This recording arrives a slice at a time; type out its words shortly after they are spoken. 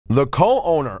The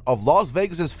co-owner of Las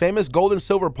Vegas's famous gold and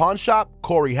silver pawn shop,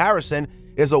 Corey Harrison,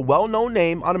 is a well-known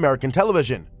name on American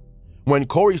television. When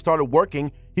Corey started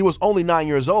working, he was only 9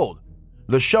 years old.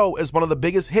 The show is one of the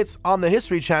biggest hits on the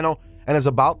History Channel and is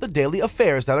about the daily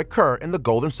affairs that occur in the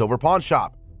gold and silver pawn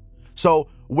shop. So,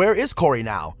 where is Corey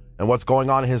now, and what's going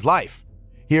on in his life?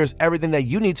 Here's everything that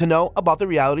you need to know about the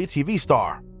reality TV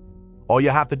star. All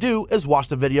you have to do is watch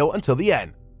the video until the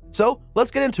end. So,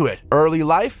 let's get into it. Early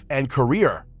life and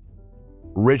career.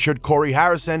 Richard Corey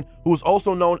Harrison, who is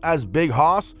also known as Big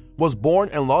Hoss, was born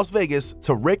in Las Vegas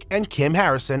to Rick and Kim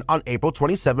Harrison on April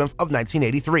 27th of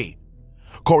 1983.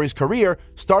 Corey's career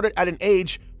started at an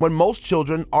age when most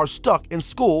children are stuck in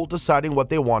school deciding what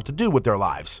they want to do with their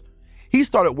lives. He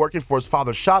started working for his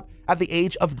father's shop at the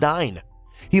age of 9.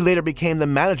 He later became the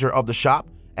manager of the shop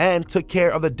and took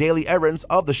care of the daily errands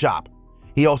of the shop.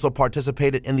 He also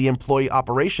participated in the employee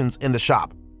operations in the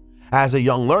shop. As a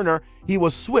young learner, he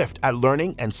was swift at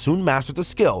learning and soon mastered the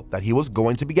skill that he was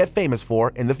going to get famous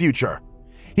for in the future.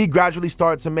 He gradually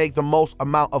started to make the most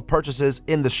amount of purchases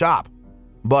in the shop.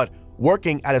 But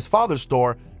working at his father's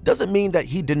store doesn't mean that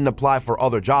he didn't apply for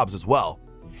other jobs as well.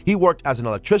 He worked as an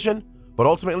electrician, but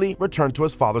ultimately returned to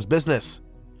his father's business.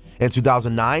 In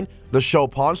 2009, the show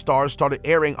Pawn Stars started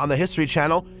airing on the History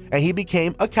Channel, and he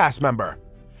became a cast member.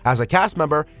 As a cast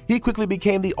member, he quickly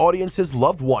became the audience's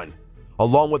loved one.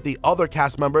 Along with the other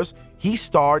cast members, he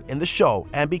starred in the show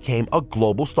and became a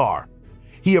global star.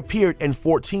 He appeared in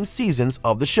 14 seasons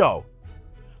of the show.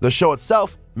 The show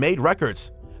itself made records.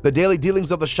 The daily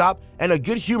dealings of the shop and a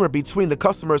good humor between the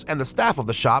customers and the staff of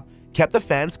the shop kept the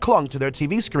fans clung to their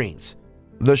TV screens.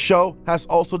 The show has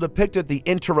also depicted the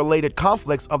interrelated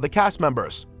conflicts of the cast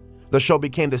members. The show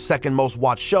became the second most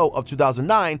watched show of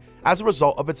 2009 as a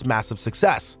result of its massive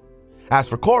success. As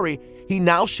for Corey, he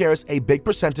now shares a big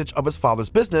percentage of his father's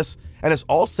business and is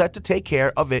all set to take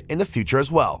care of it in the future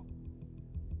as well.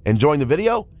 Enjoying the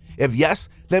video? If yes,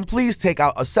 then please take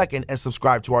out a second and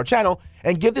subscribe to our channel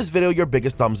and give this video your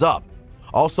biggest thumbs up.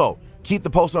 Also, keep the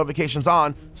post notifications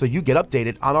on so you get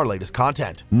updated on our latest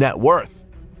content. Net worth.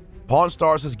 Pawn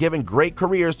Stars has given great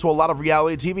careers to a lot of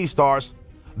reality TV stars.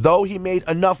 Though he made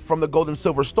enough from the gold and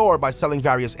silver store by selling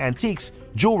various antiques,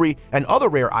 jewelry, and other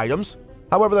rare items,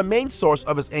 however, the main source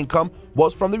of his income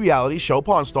was from the reality show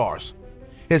Pawn Stars.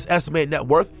 His estimated net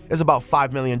worth is about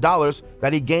 $5 million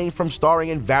that he gained from starring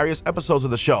in various episodes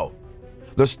of the show.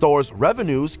 The store's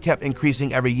revenues kept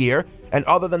increasing every year, and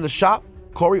other than the shop,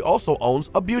 Corey also owns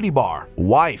a beauty bar.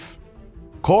 Wife.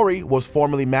 Corey was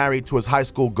formerly married to his high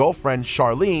school girlfriend,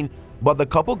 Charlene, but the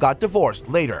couple got divorced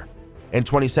later. In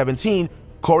 2017,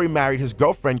 Corey married his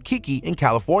girlfriend, Kiki, in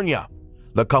California.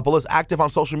 The couple is active on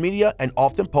social media and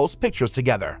often posts pictures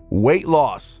together. Weight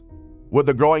loss. With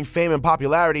the growing fame and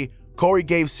popularity, Corey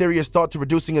gave serious thought to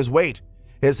reducing his weight.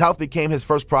 His health became his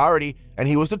first priority, and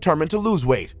he was determined to lose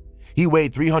weight. He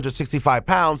weighed 365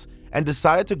 pounds and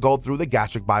decided to go through the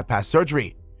gastric bypass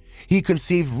surgery. He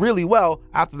conceived really well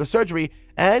after the surgery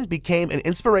and became an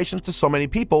inspiration to so many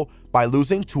people by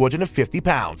losing 250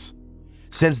 pounds.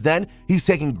 Since then, he's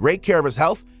taken great care of his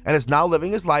health and is now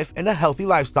living his life in a healthy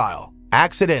lifestyle.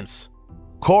 Accidents.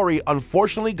 Corey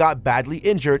unfortunately got badly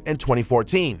injured in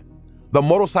 2014. The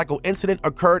motorcycle incident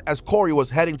occurred as Corey was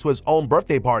heading to his own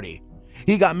birthday party.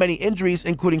 He got many injuries,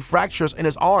 including fractures in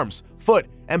his arms, foot,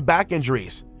 and back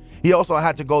injuries. He also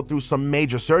had to go through some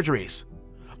major surgeries.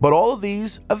 But all of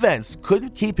these events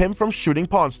couldn't keep him from shooting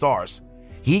Pawn Stars.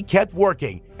 He kept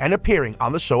working and appearing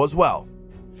on the show as well.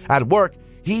 At work,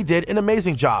 he did an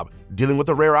amazing job dealing with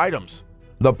the rare items.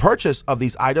 The purchase of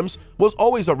these items was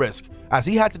always a risk, as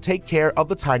he had to take care of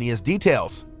the tiniest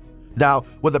details. Now,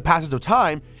 with the passage of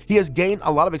time, he has gained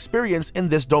a lot of experience in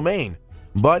this domain,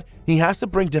 but he has to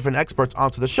bring different experts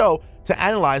onto the show to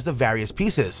analyze the various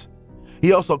pieces.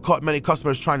 He also caught many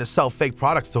customers trying to sell fake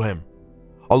products to him.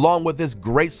 Along with this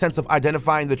great sense of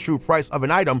identifying the true price of an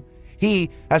item,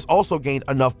 he has also gained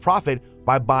enough profit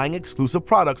by buying exclusive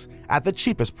products at the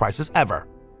cheapest prices ever.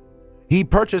 He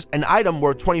purchased an item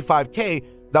worth $25K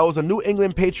that was a New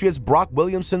England Patriots Brock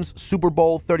Williamson's Super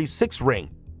Bowl 36 ring.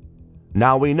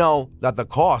 Now we know that the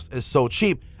cost is so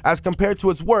cheap as compared to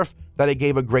its worth that it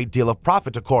gave a great deal of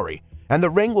profit to Corey, and the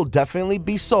ring will definitely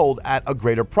be sold at a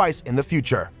greater price in the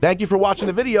future. Thank you for watching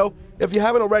the video. If you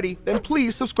haven't already, then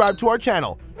please subscribe to our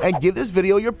channel and give this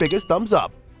video your biggest thumbs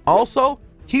up. Also,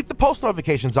 keep the post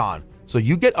notifications on so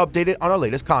you get updated on our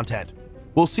latest content.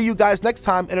 We'll see you guys next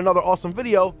time in another awesome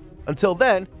video. Until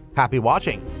then, happy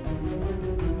watching.